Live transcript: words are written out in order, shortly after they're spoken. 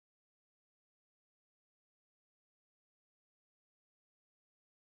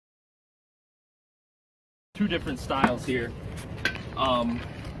two different styles here,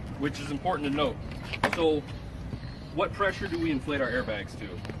 which is important to note. So what pressure do we inflate our airbags to?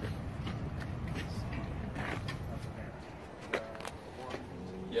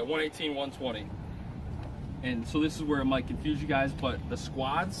 Yeah, 118, 120. And so this is where it might confuse you guys, but the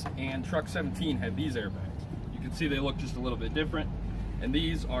Squads and Truck 17 have these airbags. You can see they look just a little bit different, and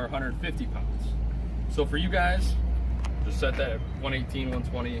these are 150 pounds. So for you guys, just set that at 118,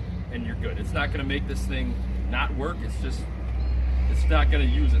 120, and you're good. It's not gonna make this thing not work, it's not gonna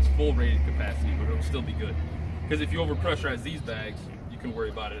use its full rated capacity, but it'll still be good. Because if you overpressurize these bags, you can worry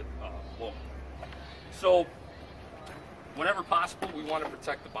about it blowing. So whenever possible, we want to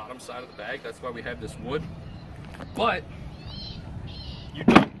protect the bottom side of the bag. That's why we have this wood. But you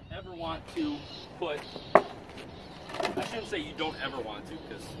don't ever want to put, I shouldn't say you don't ever want to,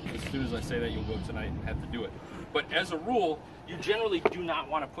 because as soon as I say that, you'll go tonight and have to do it. But as a rule, you generally do not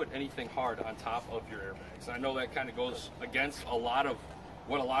want to put anything hard on top of your airbags. I know that kind of goes against a lot of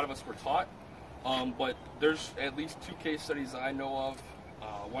what a lot of us were taught, but there's at least two case studies I know of.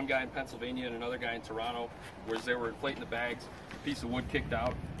 One guy in Pennsylvania and another guy in Toronto, where they were inflating the bags, a piece of wood kicked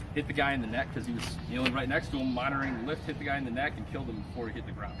out, hit the guy in the neck because he was kneeling right next to him, monitoring the lift, hit the guy in the neck and killed him before he hit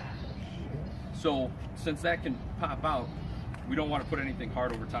the ground. So since that can pop out, we don't want to put anything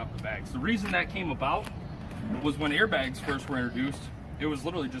hard over top of the bags. The reason that came about was when airbags first were introduced, it was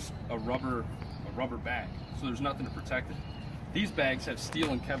literally just a rubber bag, so there's nothing to protect it. These bags have steel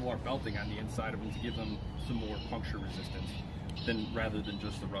and Kevlar belting on the inside of them to give them some more puncture resistance rather than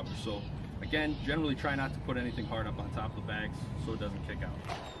just the rubber. So again, generally try not to put anything hard up on top of the bags so it doesn't kick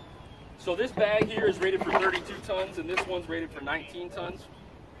out. So this bag here is rated for 32 tons and this one's rated for 19 tons.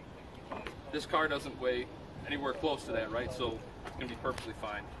 This car doesn't weigh anywhere close to that, right? So it's gonna be perfectly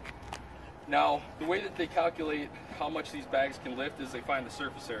fine. Now, the way that they calculate how much these bags can lift is they find the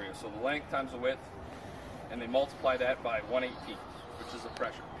surface area. So the length times the width, and they multiply that by 118, which is the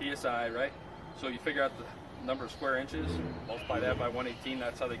pressure, PSI, right? So you figure out the number of square inches, multiply that by 118,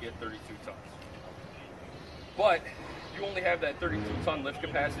 that's how they get 32 tons. But you only have that 32 ton lift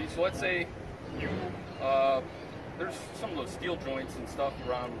capacity, so let's say you, there's some of those steel joints and stuff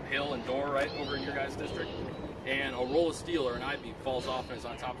around hill and door, right, over in your guys' district, and a roll of steel or an I-beam falls off and is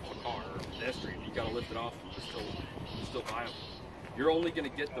on top of a car or a pedestrian, you gotta lift it off, it's still viable. You're only gonna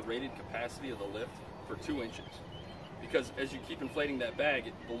get the rated capacity of the lift for 2 inches. Because as you keep inflating that bag,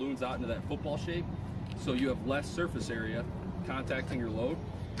 it balloons out into that football shape, so you have less surface area contacting your load,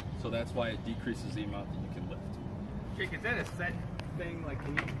 so that's why it decreases the amount that you can lift. Jake, is that a set thing? Like,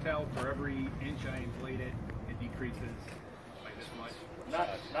 can you tell for every inch I inflate it, it decreases by this much?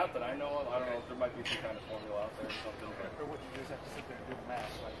 Not that I know of. I don't know if there might be some kind of formula out there or something. Or what you just have to sit there and do the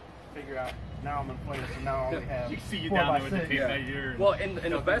math, like figure out now I'm inflated, so now I only have. You see you down there with the tape measure. Well, and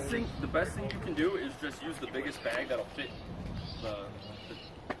the best thing you can do is just use the biggest bag that'll fit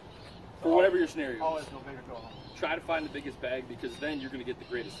for whatever your scenario is. Always go big or go home. Try to find the biggest bag because then you're going to get the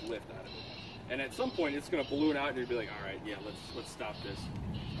greatest lift out of it. And at some point, it's going to balloon out, and you'll be like, all right, yeah, let's stop this.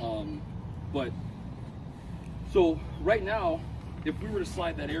 But so right now, if we were to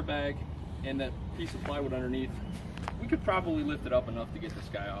slide that airbag and that piece of plywood underneath, we could probably lift it up enough to get this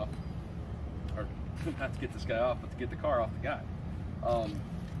guy off, or not to get this guy off, but to get the car off the guy.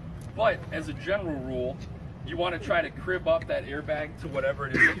 But as a general rule, you want to try to crib up that airbag to whatever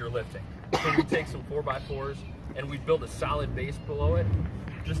it is that you're lifting. So we take some 4x4s and we build a solid base below it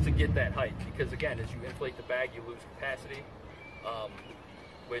just to get that height. Because again, as you inflate the bag, you lose capacity,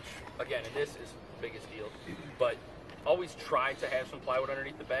 which again, in this is the biggest deal. But always try to have some plywood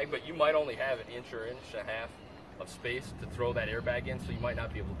underneath the bag, but you might only have an inch or inch and a half of space to throw that airbag in, so you might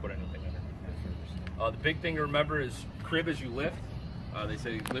not be able to put anything underneath. The big thing to remember is crib as you lift. They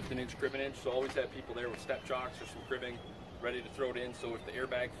say lift an inch, crib an inch, so always have people there with step chocks or some cribbing ready to throw it in, so if the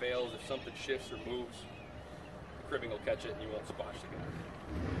airbag fails, if something shifts or moves, the cribbing will catch it and you won't squash together.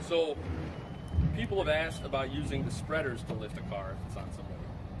 So people have asked about using the spreaders to lift a car if it's on somebody.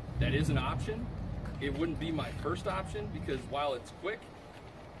 That is an option. It wouldn't be my first option because while it's quick,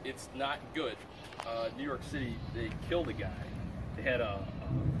 it's not good. New York City, they killed a guy. They had a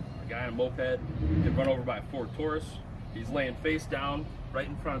guy on a moped get run over by a Ford Taurus. He's laying face down right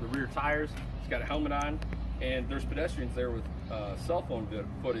in front of the rear tires. He's got a helmet on, and there's pedestrians there with cell phone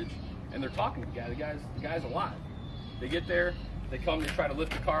footage, and they're talking to the guy. The guy's alive. They get there, they come, they try to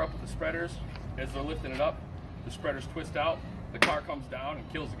lift the car up with the spreaders. As they're lifting it up, the spreaders twist out, the car comes down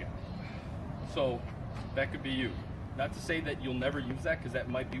and kills the guy. So that could be you. Not to say that you'll never use that, because that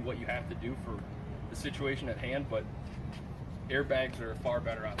might be what you have to do for the situation at hand, but airbags are a far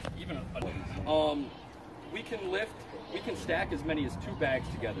better option. Even we can stack as many as 2 bags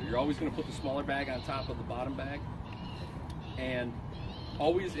together. You're always going to put the smaller bag on top of the bottom bag, and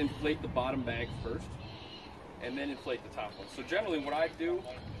always inflate the bottom bag first, and then inflate the top one. So generally what I do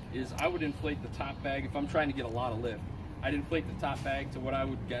is I would inflate the top bag. If I'm trying to get a lot of lift, I'd inflate the top bag to what I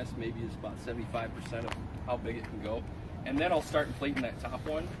would guess maybe is about 75% of how big it can go. And then I'll start inflating that top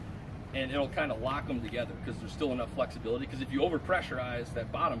one, and it'll kind of lock them together because there's still enough flexibility. Because if you over pressurize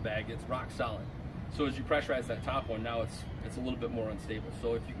that bottom bag, it's rock solid. So as you pressurize that top one, now it's a little bit more unstable.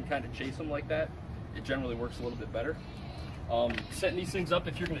 So if you can kind of chase them like that, it generally works a little bit better. Setting these things up,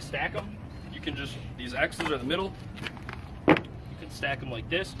 if you're going to stack them, you can just, these X's are the middle, you can stack them like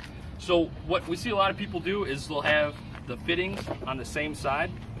this. So what we see a lot of people do is they'll have the fittings on the same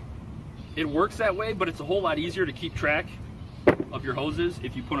side. It works that way, but it's a whole lot easier to keep track of your hoses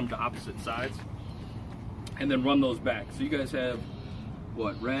if you put them to opposite sides and then run those back. So you guys have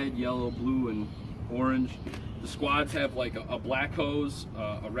what, red, yellow, blue, and orange. The squads have like a black hose,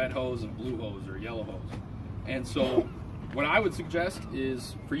 a red hose, and a blue hose or a yellow hose. And so what I would suggest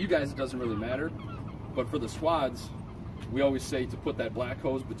is, for you guys it doesn't really matter, but for the squads, we always say to put that black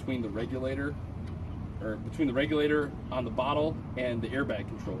hose between the regulator, or between the regulator on the bottle and the airbag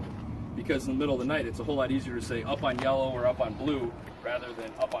controller. Because in the middle of the night, it's a whole lot easier to say up on yellow or up on blue rather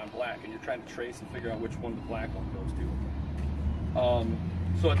than up on black, and you're trying to trace and figure out which one the black one goes to.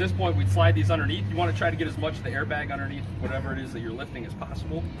 So at this point, we'd slide these underneath. You want to try to get as much of the airbag underneath whatever it is that you're lifting as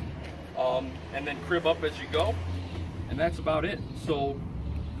possible. And then crib up as you go, and that's about it. So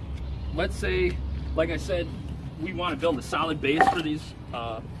let's say, like I said, we want to build a solid base for these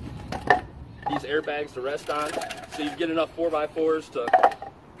airbags to rest on, so you get enough 4x4s to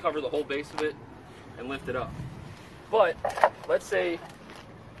cover the whole base of it and lift it up. But let's say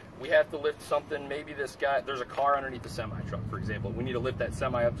we have to lift something, maybe this guy, there's a car underneath the semi truck, for example. We need to lift that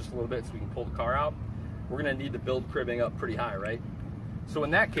semi up just a little bit so we can pull the car out. We're gonna need to build cribbing up pretty high, right? So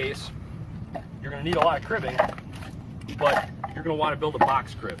in that case, you're gonna need a lot of cribbing, but you're gonna wanna build a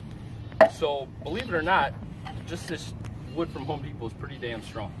box crib. So believe it or not, just this wood from Home Depot is pretty damn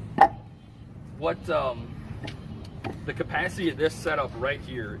strong. The capacity of this setup right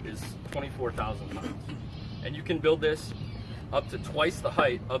here is 24,000 pounds. And you can build this up to twice the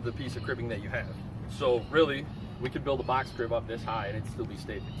height of the piece of cribbing that you have. So really, we could build a box crib up this high and it'd still be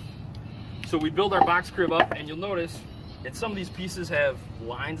stable. So we build our box crib up, and you'll notice that some of these pieces have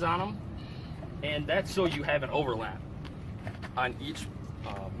lines on them, and that's so you have an overlap on each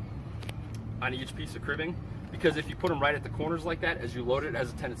piece of cribbing, because if you put them right at the corners like that, as you load it, it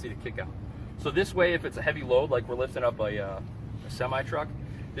has a tendency to kick out. So this way, if it's a heavy load, like we're lifting up a semi-truck,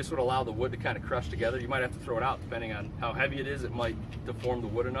 this would allow the wood to kind of crush together. You might have to throw it out depending on how heavy it is. It might deform the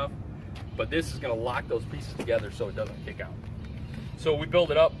wood enough, but this is going to lock those pieces together so it doesn't kick out. So we build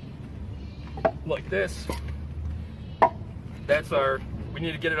it up like this. That's we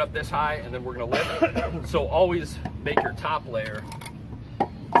need to get it up this high, and then we're going to lift it. So always make your top layer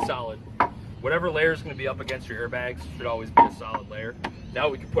solid. Whatever layer is going to be up against your airbags should always be a solid layer. Now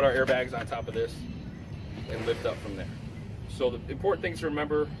we can put our airbags on top of this and lift up from there. So the important things to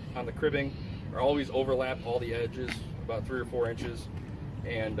remember on the cribbing are always overlap all the edges about 3 or 4 inches,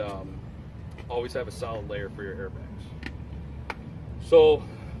 and always have a solid layer for your airbags. So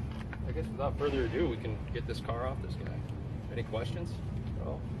I guess without further ado, we can get this car off this guy. Any questions?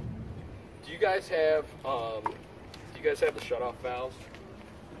 No. Do you guys have the shutoff valves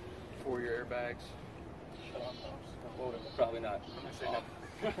for your airbags? Shutoff valves? Oh, probably not. I'm gonna say no.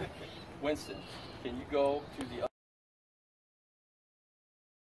 Winston, can you go to the other?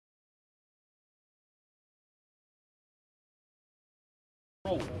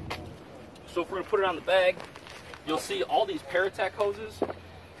 So if we're gonna put it on the bag, you'll see all these Paratech hoses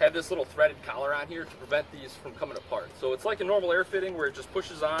have this little threaded collar on here to prevent these from coming apart. So it's like a normal air fitting where it just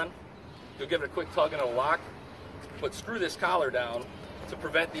pushes on. You'll give it a quick tug and it'll lock, but screw this collar down to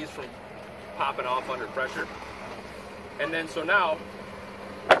prevent these from popping off under pressure. And then so now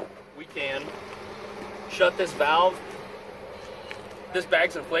we can shut this valve. This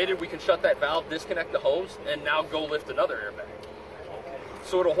bag's inflated, we can shut that valve, disconnect the hose, and now go lift another airbag.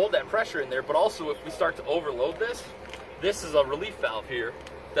 So it'll hold that pressure in there, but also if we start to overload this, this is a relief valve here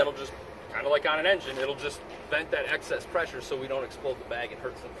that'll just, kind of like on an engine, it'll just vent that excess pressure so we don't explode the bag and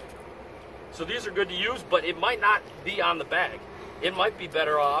hurt something. So these are good to use, but it might not be on the bag. It might be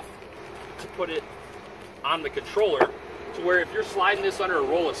better off to put it on the controller, to where if you're sliding this under a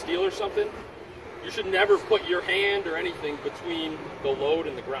roll of steel or something, you should never put your hand or anything between the load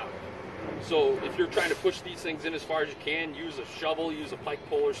and the ground. So if you're trying to push these things in as far as you can, use a shovel, use a pike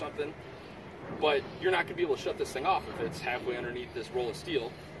pole or something, but you're not going to be able to shut this thing off if it's halfway underneath this roll of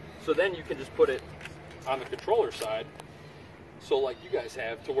steel. So then you can just put it on the controller side, so like you guys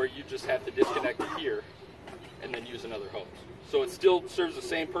have, to where you just have to disconnect it here and then use another hose. So it still serves the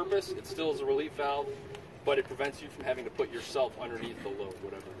same purpose. It still is a relief valve, but it prevents you from having to put yourself underneath the load,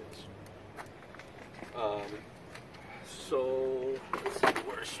 whatever it is. So let's see,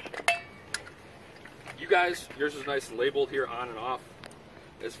 where's you guys? Yours is nice and labeled here, on and off,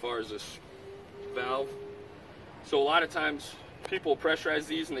 as far as this valve. So a lot of times people pressurize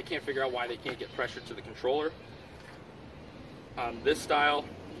these and they can't figure out why they can't get pressure to the controller. On this style,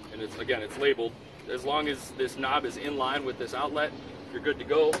 and it's again, it's labeled, as long as this knob is in line with this outlet, you're good to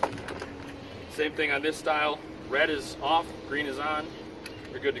go. Same thing on this style, red is off, green is on,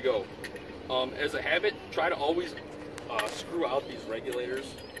 you're good to go. As a habit, try to always screw out these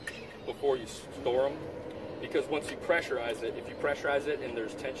regulators before you store them, because once you pressurize it, if you pressurize it and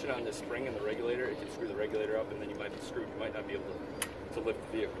there's tension on this spring in the regulator, it can screw the regulator up and then you might be screwed. You might not be able to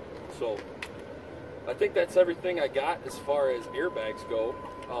lift the vehicle. So I think that's everything I got as far as airbags go.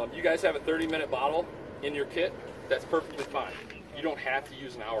 You guys have a 30-minute bottle in your kit. That's perfectly fine. You don't have to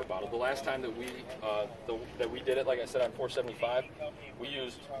use an hour bottle. The last time that we did it, like I said, on 475, we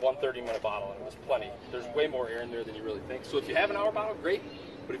used one 30-minute bottle, and it was plenty. There's way more air in there than you really think. So if you have an hour bottle, great.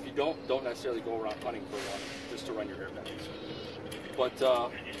 But if you don't necessarily go around hunting for one just to run your airbags. But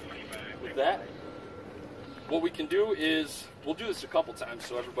with that, what we can do is, we'll do this a couple times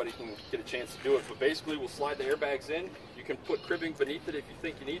so everybody can get a chance to do it. But basically, we'll slide the airbags in. You can put cribbing beneath it if you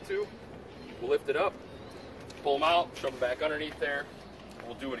think you need to. We'll lift it up, pull them out, shove them back underneath there.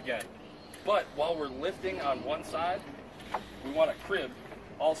 We'll do it again. But while we're lifting on one side, we want to crib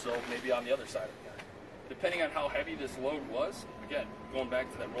also maybe on the other side of the gun. Depending on how heavy this load was, again, going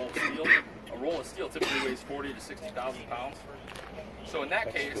back to that roll of steel, a roll of steel typically weighs 40 to 60,000 pounds. So in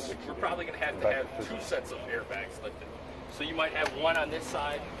that case, we're probably going to have two sets of airbags lifted. So you might have one on this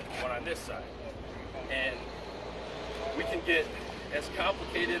side, one on this side. And we can get as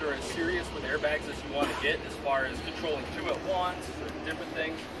complicated or as serious with airbags as you want to get, as far as controlling two at once or different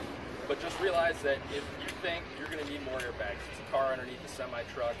things. But just realize that if you think you're going to need more airbags, it's a car underneath a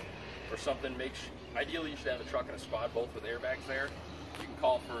semi-truck or something, ideally you should have a truck and a squad both with airbags there. You can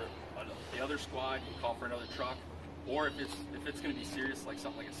call for the other squad, you can call for another truck. Or if it's going to be serious, like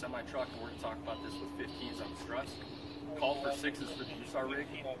something like a semi-truck, and we're going to talk about this with 15s on the struts, call for 6s for the USAR rig.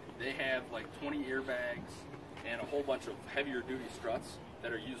 They have like 20 airbags and a whole bunch of heavier duty struts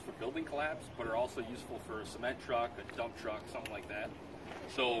that are used for building collapse, but are also useful for a cement truck, a dump truck, something like that.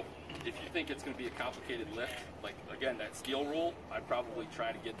 So if you think it's going to be a complicated lift, like again, that steel rule, I'd probably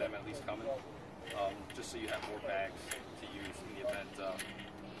try to get them at least coming, just so you have more bags to use in the event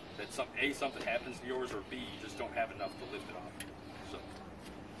that something happens to yours, or B, you just don't have enough to lift it off. So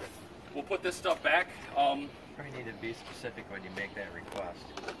we'll put this stuff back. Probably need to be specific when you make that request.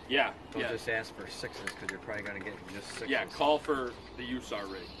 Yeah. Don't just ask for 6s, because you're probably going to get just 6s. Yeah, call for the USAR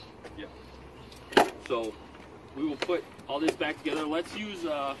rig. Yeah. So we will put all this back together. Let's use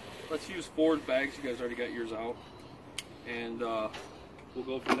Ford bags. You guys already got yours out, and we'll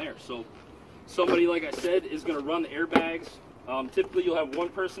go from there. So somebody, like I said, is going to run the airbags. Typically, you'll have one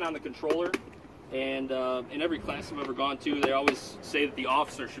person on the controller, and in every class I've ever gone to, they always say that the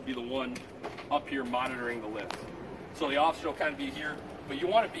officer should be the one up here monitoring the lift. So the officer will kind of be here, but you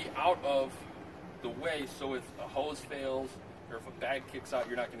want to be out of the way, so if a hose fails or if a bag kicks out,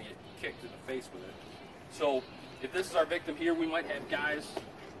 you're not going to get kicked in the face with it. So if this is our victim here, we might have guys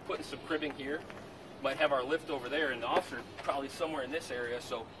putting some cribbing here, might have our lift over there, and the officer probably somewhere in this area.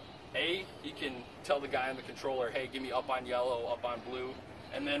 So he can tell the guy on the controller, hey, give me up on yellow, up on blue,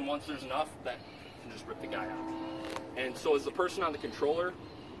 and then once there's enough, that can just rip the guy out. And so as the person on the controller,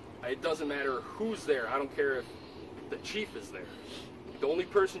 it doesn't matter who's there. I don't care if the chief is there. The only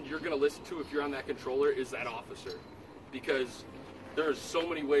person you're going to listen to if you're on that controller is that officer, because there's so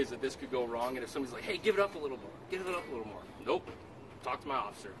many ways that this could go wrong. And if somebody's like, hey, give it up a little more, give it up a little more. Nope, talk to my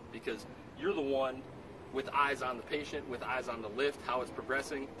officer, because you're the one with eyes on the patient, with eyes on the lift, how it's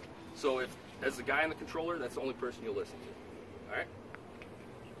progressing. So if, as the guy on the controller, that's the only person you'll listen to. All right?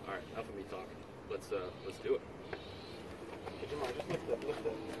 All right, enough of me talking. Let's do it. Just lift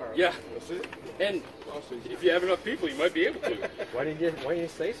the car. Yeah. And if you have enough people, you might be able to. Why didn't you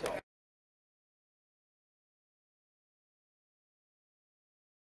say so?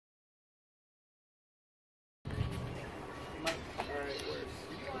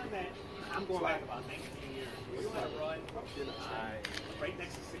 I'm going back about 19 years. We want to run right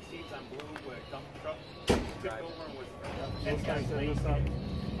next to 16s on blue where a dump truck tipped over and was 10 guys late.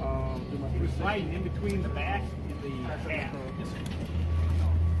 He was riding in between the back and the cab.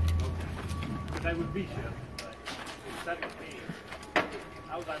 Because I would beat you, but instead of me,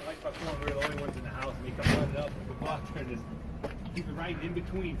 I was on like by one, we were the only ones in the house, and we come running up, and we walked there, and just keep it right in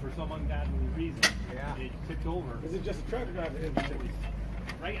between for some ungodly reason. Yeah. And it tipped over. Is it just a truck driver?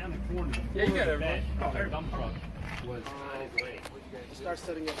 Right on the corner. Yeah, you got the it. bed. The dump truck was on his way. Start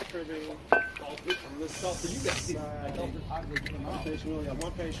setting up the cribbing on this side. One patient, we only got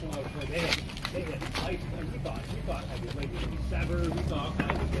one patient. They had lights, and we thought like it would be severed, we thought all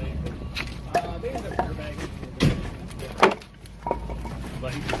kinds of things. They ended up airbagging.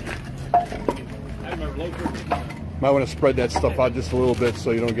 But I remember local. Might want to spread that stuff out just a little bit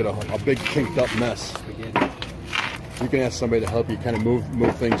so you don't get a big kinked up mess. You can ask somebody to help you kind of move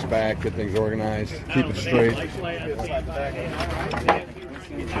things back, get things organized, keep it straight.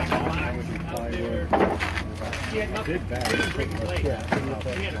 Big bag.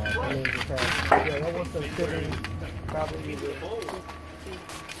 Probably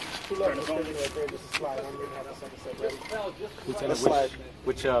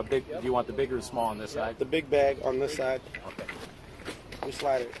Which big? Do you want the big or the small on this side? The big bag on this side. Okay. We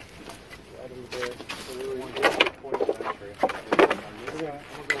slide it. Right in there.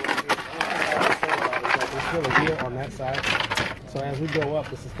 It's really here on that side. So as we go up,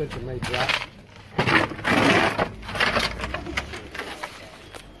 the suspension may drop. Yeah,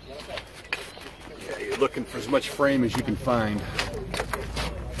 you're looking for as much frame as you can find.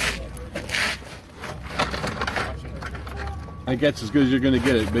 I guess as good as you're going to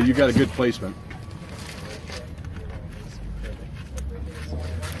get it, but you got a good placement.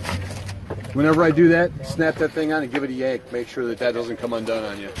 Whenever I do that, snap that thing on and give it a yank. Make sure that that doesn't come undone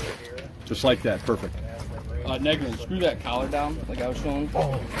on you. Just like that. Perfect. Negrin, screw that collar down like I was showing.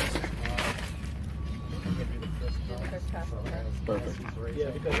 Oh. Perfect.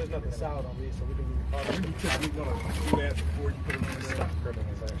 Yeah, because there's nothing solid on these, so we can do that before you put them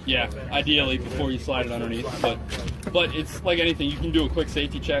in. Yeah, ideally before you slide it underneath. But it's like anything, you can do a quick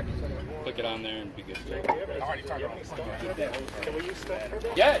safety check, click it on there, and be good to go. Can we use stuff?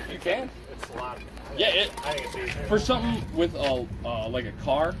 Yeah, you can. It's a lot. Yeah, for something with like a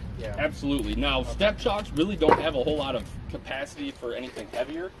car, yeah. Absolutely. Now, step chocks really don't have a whole lot of capacity for anything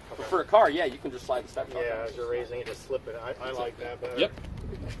heavier. But for a car, yeah, you can just slide the step chock. Yeah, as you're raising it, just slip it. I like that better. Yep.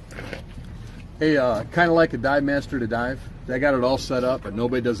 Hey, kind of like a dive master to dive. I got it all set up, but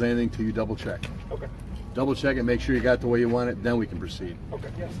nobody does anything till you double check. Okay. Double check it, make sure you got it the way you want it, then we can proceed. Okay.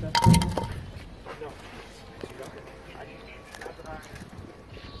 Yes,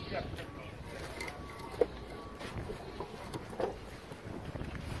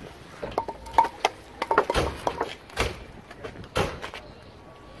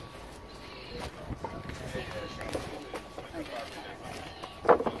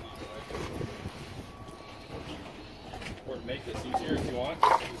 Or to make this easier if you want,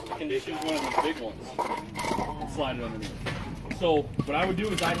 you can just use one of these big ones and slide it underneath. So what I would do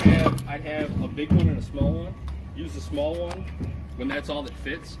is I'd have a big one and a small one. Use the small one when that's all that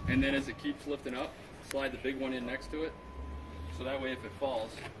fits, and then as it keeps lifting up, slide the big one in next to it. So that way if it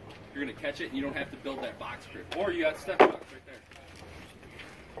falls, you're gonna catch it and you don't have to build that box grip. Or you got step chocks right there.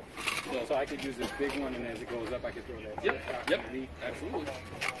 So I could use this big one, and as it goes up, I could throw that. Yep, absolutely.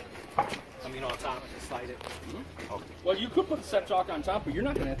 I mean, on top, and slide it. Mm-hmm. Okay. Well, you could put a step chalk on top, but you're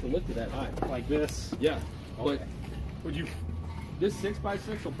not going to have to lift it that high. Like this? Yeah. Okay. But would you? This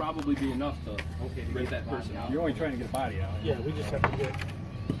 6x6 will probably be enough to rip that person out. You're only trying to get a body out. Yeah, we just have to get.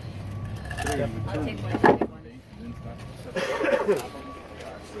 I'll take one.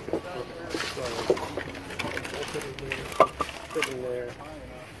 Put in there.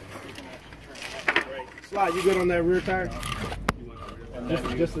 Slide, you good on that rear tire?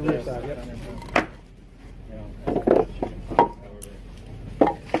 Just the rear side, yep.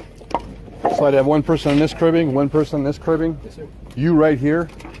 So I'd have one person on this cribbing, one person on this cribbing, you right here,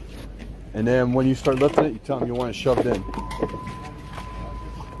 and then when you start lifting it, you tell them you want it shoved in.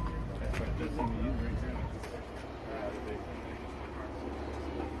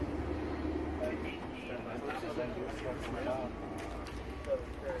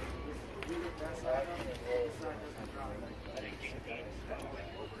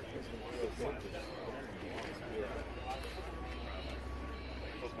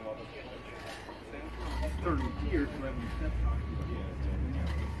 You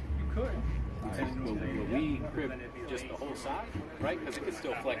could. Will we crib just the whole side, right? Because it could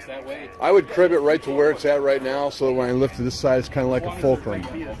still flex that way. I would crib it right to where it's at right now, so when I lift to this side, it's kind of like a fulcrum.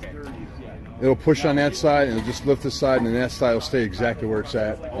 It'll push on that side, and it'll just lift this side, and then that side will stay exactly where it's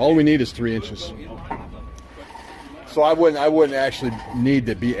at. All we need is 3 inches. So I wouldn't actually need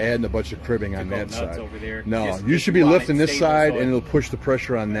to be adding a bunch of cribbing on that side. No, you should be lifting this side, and it'll push the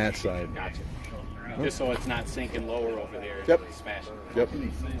pressure on that side. just so it's not sinking lower over there. Yep. Smashing. Yep.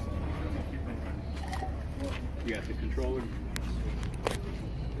 You got the controller.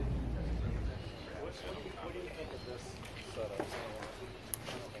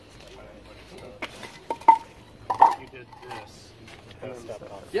 You did this.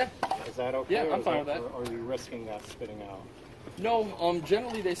 Yeah. Is that okay? Yeah, I'm fine with that. Or are you risking that spitting out? No,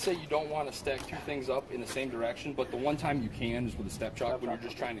 generally they say you don't want to stack two things up in the same direction, but the one time you can is with a step chuck when you're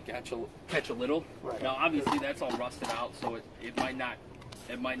just trying to catch a little. Right. Now, obviously that's all rusted out, so it might not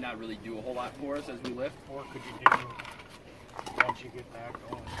really do a whole lot for us as we lift. Or could you do, once you get back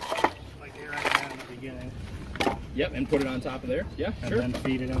going, like here I am in the beginning, Yep, and put it on top of there. Yeah, and sure. then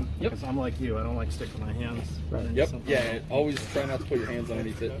feed it in? Yep. Because I'm like you, I don't like sticking my hands. Right. Yep. Yeah. Always try not to put your hands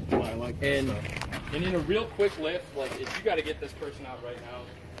underneath it. Well, I like that And stuff. in a real quick lift, like if you got to get this person out right now,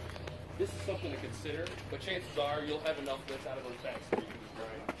 this is something to consider. But chances are you'll have enough lift out of those back screws.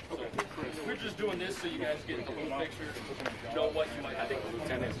 Right. So we're just doing this so you guys get the whole picture, know what you might. I think the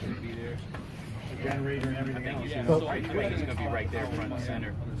lieutenant should be there. The generator and everything else. Yeah. So So I think he's going to be right there front and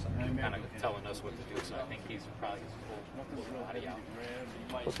center, kind of telling us what to do. So I think he's probably full body out.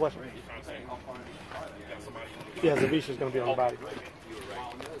 What's what? Yeah, Zavisha's going to be on the body.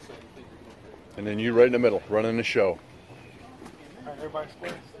 And then you right in the middle, running the show. All right, everybody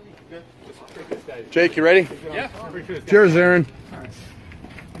square. Good. Jake, you ready? Yeah. Cheers, Aaron.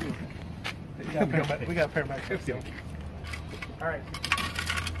 We got a pair back here. All right.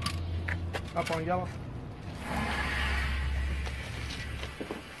 Up on yellow.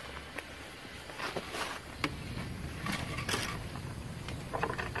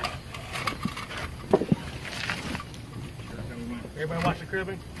 Everybody watch the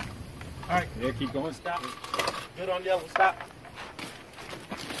cribbing? All right. Yeah, keep going. Stop. Good on yellow. Stop.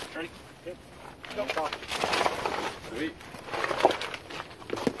 Ready? Good. Go. Ball. Sweet.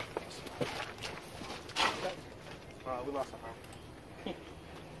 We lost a arm.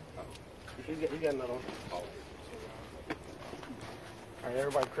 We got another one. All right,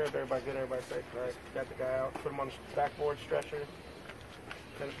 everybody crib, everybody good, everybody safe. All right, got the guy out. Put him on the backboard stretcher.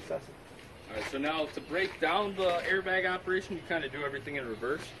 Finish assessing. All right, so now to break down the airbag operation, you kind of do everything in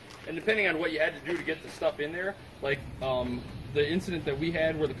reverse. And depending on what you had to do to get the stuff in there, like the incident that we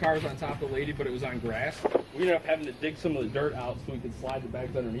had where the car was on top of the lady, but it was on grass, we ended up having to dig some of the dirt out so we could slide the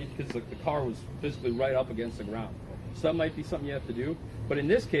bags underneath because the car was physically right up against the ground. So that might be something you have to do. But in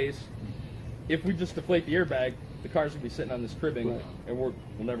this case, if we just deflate the airbag, the car's going to be sitting on this cribbing, right, and we'll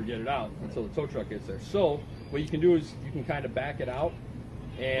never get it out until the tow truck gets there. So what you can do is you can kind of back it out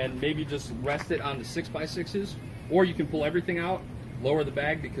and maybe just rest it on the 6x6s, or you can pull everything out, lower the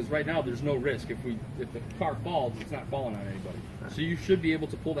bag, because right now there's no risk. If the car falls, it's not falling on anybody. So you should be able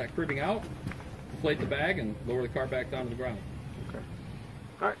to pull that cribbing out, deflate the bag, and lower the car back down to the ground. Okay.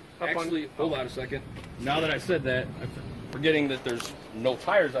 All right. Actually, hold on a second. Now that I said that, I'm forgetting that there's no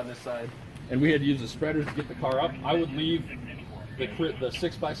tires on this side, and we had to use the spreaders to get the car up. I would leave the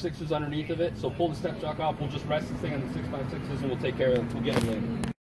 6x6s underneath of it, so pull the step chuck off. We'll just rest this thing on the 6x6s, and we'll take care of it. We'll get them later.